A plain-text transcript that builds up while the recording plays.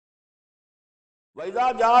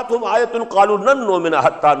وَإِذَا جَاءَتْهُمْ آيَةٌ قَالُوا لَن نُؤْمِنَ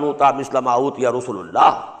حَتَّى نُؤْتَىٰ مِثْلَ مَا أُوتِيَ رُسُلُ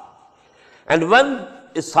اللَّهِ. And when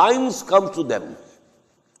a signs comes to them,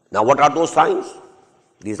 now what are those signs?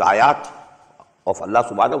 These ayat of Allah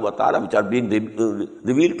subhanahu wa ta'ala which are being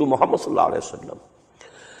revealed to Muhammad sallallahu alayhi wa sallam.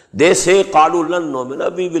 They say, قَالُوا لَن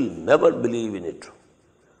نُؤْمِنَ, we will never believe in it.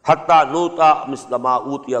 حَتَّى نُؤْتَىٰ مِثْلَ مَا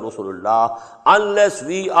أُوتِيَ رُسُلُ اللَّهِ, unless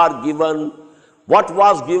we are given what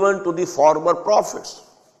was given to the former prophets.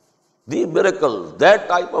 The miracles, that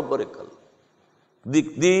type of miracle,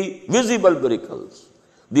 the visible miracles,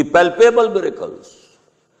 the palpable miracles.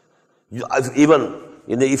 Even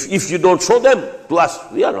if you don't show them to us,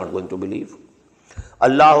 we are not going to believe.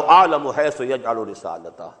 Allahu a'lamu haythu yaj'alu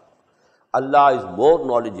risalata. Allah is more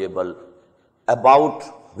knowledgeable about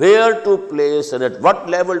where to place and at what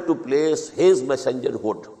level to place His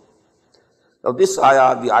messengerhood. Now this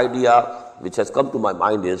ayah, the idea which has come to my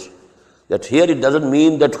mind is that here it doesn't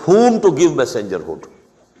mean that whom to give messengerhood,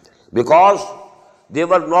 because they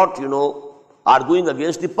were not, arguing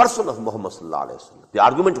against the person of Muhammad sallallahu alaihi wasallam. The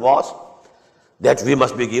argument was that we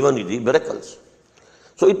must be given the miracles.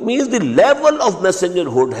 So it means the level of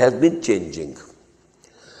messengerhood has been changing.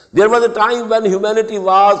 There was a time when humanity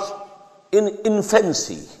was in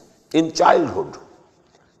infancy, in childhood.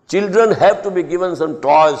 Children have to be given some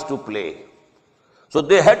toys to play. So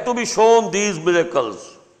they had to be shown these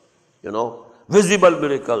miracles. Visible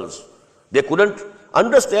miracles. They couldn't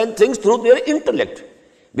understand things through their intellect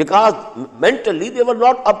because mentally they were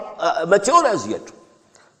not mature as yet.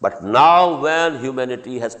 But now when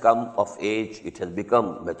humanity has come of age, it has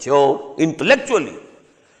become mature intellectually.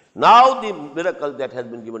 Now the miracle that has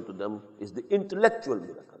been given to them is the intellectual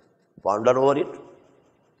miracle. Ponder over it,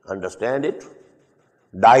 understand it,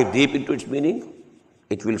 dive deep into its meaning.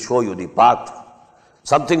 It will show you the path.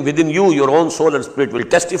 Something within you, your own soul and spirit, will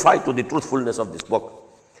testify to the truthfulness of this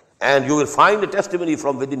book. And you will find a testimony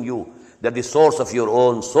from within you that the source of your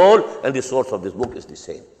own soul and the source of this book is the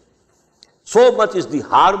same. So much is the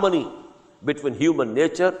harmony between human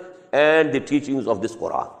nature and the teachings of this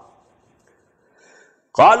Quran.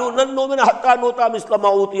 قَالُوا لَن نُؤْمِنَ حَتَّى نُؤْتَىٰ مِثْلَ مَا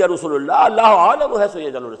أُوتِيَ رُسُلُ اللَّهِ اللَّهُ أَعْلَمُ حَيْثُ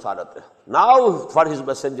يَجْعَلُ رِسَالَتَهُ. Now for His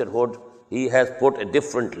messengerhood, He has put a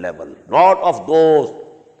different level, not of those,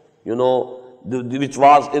 which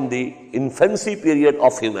was in the infancy period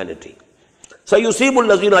of humanity. سَيُصِيبُ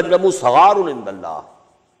الَّذِينَ أَجْرَمُوا صَغَارٌ عِندَ اللَّهِ.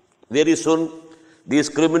 Very soon, these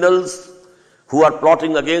criminals who are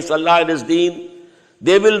plotting against Allah and His deen,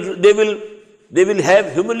 they will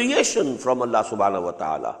have humiliation from Allah subhanahu wa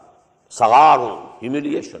ta'ala. صَغَارٌ,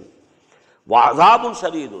 humiliation. وَعَذَابٌ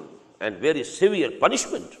شَدِيدٌ, and very severe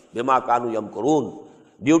punishment. بِمَا كَانُوا يَمْكُرُونَ,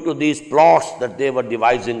 due to these plots that they were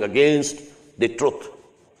devising against the truth.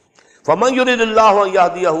 فَمَنْ يُرِدِ اللَّهُ أَنْ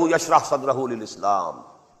يَهْدِيَهُ يَشْرَحْ صَدْرَهُ لِلْإِسْلَامِ.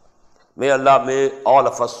 May Allah, may all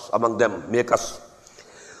of us among them make us.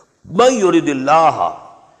 مَنْ يُرِدِ اللَّهَ,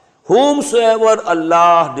 whomsoever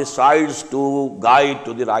Allah decides to guide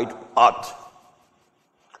to the right path.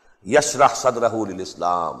 يَشْرَحْ صَدْرَهُ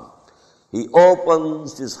لِلْإِسْلَامِ, He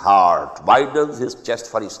opens his heart, widens his chest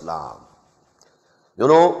for Islam.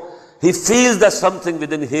 He feels that something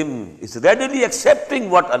within him is readily accepting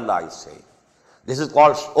what Allah is saying. This is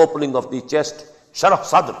called opening of the chest, sharh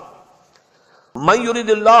sadr. Man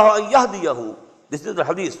yuridillahu an yahdiyahu. This is the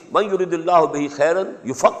hadith. Man yuridillahu bihi khairan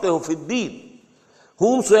yufaqihu fid deen.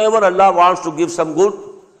 Whomsoever Allah wants to give some good,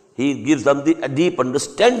 He gives them the deep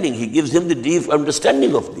understanding. He gives him the deep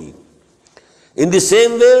understanding of deen. In the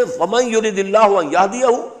same way, فَمَنْ يُرِدِ اللَّهُ أَنْ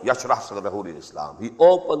يَهْدِيَهُ يَشْرَحْ صَدْرَهُ لِلْإِسْلَامِ. He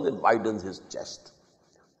opens and widens his chest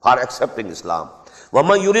for accepting Islam.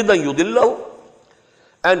 وَمَنْ يُرِدَ أَنْ يُضِلَّهُ,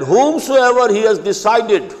 and whomsoever He has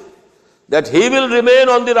decided that he will remain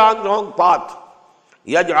on the wrong path,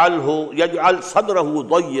 يَجْعَلْ صَدْرَهُ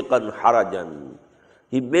ضَيِّقًا حَرَجًا.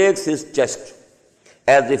 He makes his chest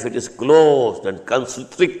as if it is closed and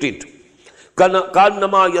constricted.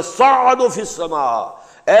 كَأَنَّمَا يَصَّعَّدُ فِي السَّمَاءِ,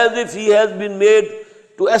 as if he has been made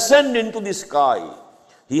to ascend into the sky.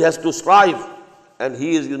 He has to strive, and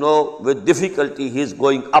he is, with difficulty he is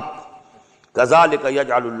going up. كَذَلِكَ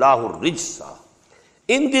يَجْعَلُ اللَّهُ الرِّجْسَ.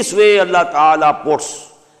 In this way Allah Ta'ala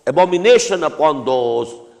puts abomination upon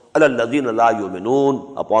those عَلَى الَّذِينَ لَا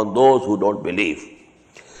يُؤْمِنُونَ, upon those who don't believe.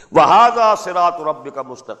 وَهَذَا صِرَاطُ رَبِّكَ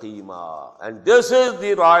مُسْتَقِيمًا, and this is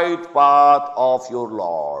the right path of your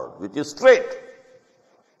Lord, which is straight.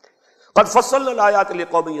 قَدْ فَصَّلْنَا الْآيَاتِ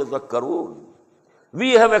لِقَوْمٍ يَذَّكَّرُونَ.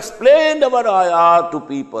 We have explained our ayat to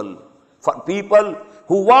people, for people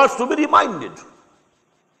who wants to be reminded.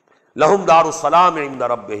 لَهُمْ دَارُ السَّلَامِ عِنْدَ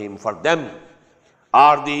رَبِّهِمْ.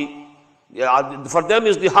 For them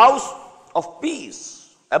is the house of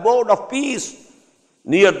peace, abode of peace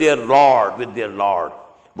near their Lord, with their Lord.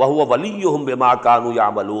 وَهُوَ وَلِيُّهُمْ بِمَا كَانُوا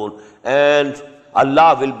يَعْمَلُونَ, and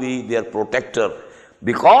Allah will be their protector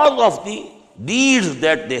because of the deeds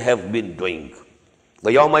that they have been doing.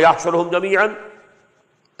 وَيَوْمَ يَحْشُرُهُمْ جَمِيعًا,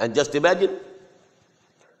 and just imagine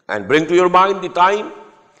and bring to your mind the time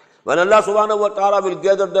when Allah subhanahu wa ta'ala will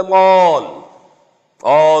gather them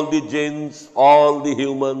all the jinns, all the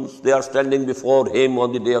humans, they are standing before Him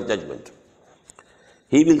on the Day of Judgment.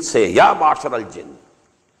 He will say, Ya ma'ashar al-jinn,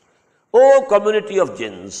 O community of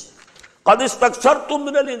jinns, qad istakthartum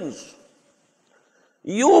min al-ins,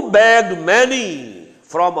 you begged many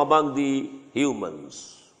from among the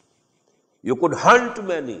humans. You could hunt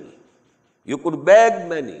many, you could beg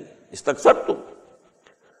many. Istakthartum.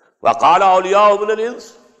 Wa qala awliya'u min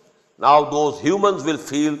al-ins. Now those humans will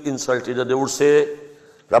feel insulted and they would say,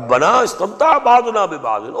 Rabbana istamta ba'duna bi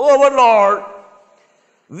ba'din. Oh our Lord,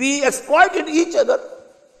 we exploited each other.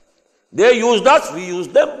 They used us, we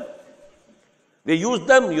used them. We used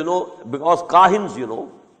them, because kahins,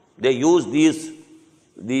 they use these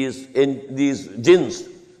jinns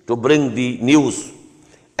to bring the news.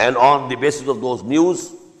 And on the basis of those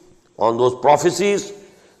news, on those prophecies,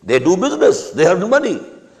 they do business, they earn money.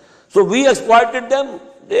 So we exploited them,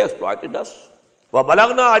 they exploited us.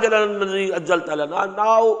 وَبَلَغْنَا أَجَلًا الَّذِي أَجَّلْتَ لَنَا.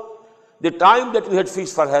 Now, the time that we had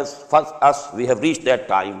fixed for us, we have reached that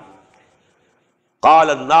time. قَالَ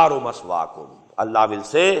النَّارُ مَسْوَاكُمْ. Allah will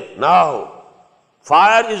say, now,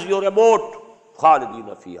 fire is your abode.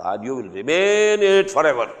 خَالِدِينَ فِيهَا. And you will remain in it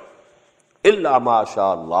forever. إِلَّا مَا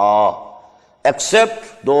شَاءَ اللَّهُ.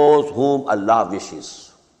 Except those whom Allah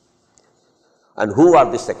wishes. And who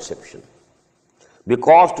are this exception?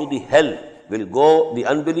 Because to the hell will go the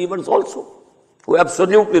unbelievers also, who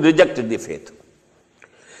absolutely rejected the faith.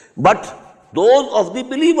 But those of the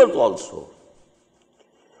believers also,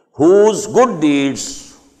 whose good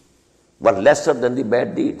deeds were lesser than the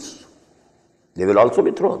bad deeds, they will also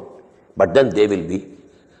be thrown. But then they will be,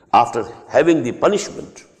 after having the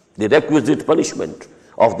punishment, the requisite punishment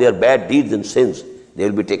of their bad deeds and sins, they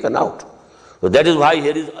will be taken out. So that is why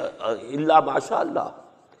here is illa masha'Allah.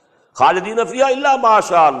 Khalidina fiha illa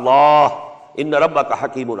masha'Allah. Inna rabbaka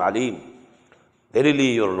hakimun alim.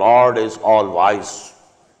 Verily your Lord is all wise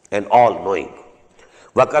and all knowing.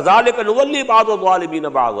 وَكَذَلِكَ نُوَلِّي بَعْضَ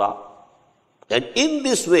الظَّالِمِينَ بَعْضًا. And in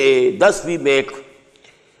this way, thus we make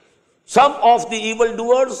some of the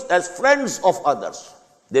evildoers as friends of others.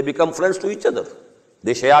 They become friends to each other.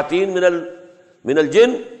 The shayateen min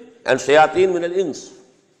al-jinn and shayateen min al-ins.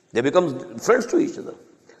 They become friends to each other.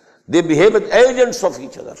 They behave as agents of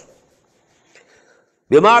each other.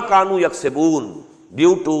 بِمَا كَانُوا يَكْسِبُونَ.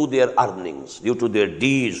 Due to their earnings, due to their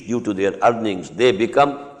deeds, due to their earnings, they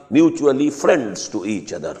become mutually friends to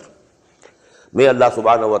each other. May Allah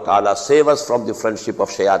subhanahu wa ta'ala save us from the friendship of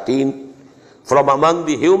shayateen, from among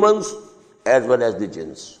the humans as well as the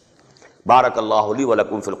jinns. Barakallahu li wa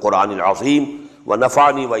lakum fil Qur'anil azim wa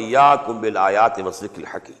nafa'ani wa iyyakum bil ayati wa dhikril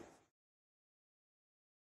hakim.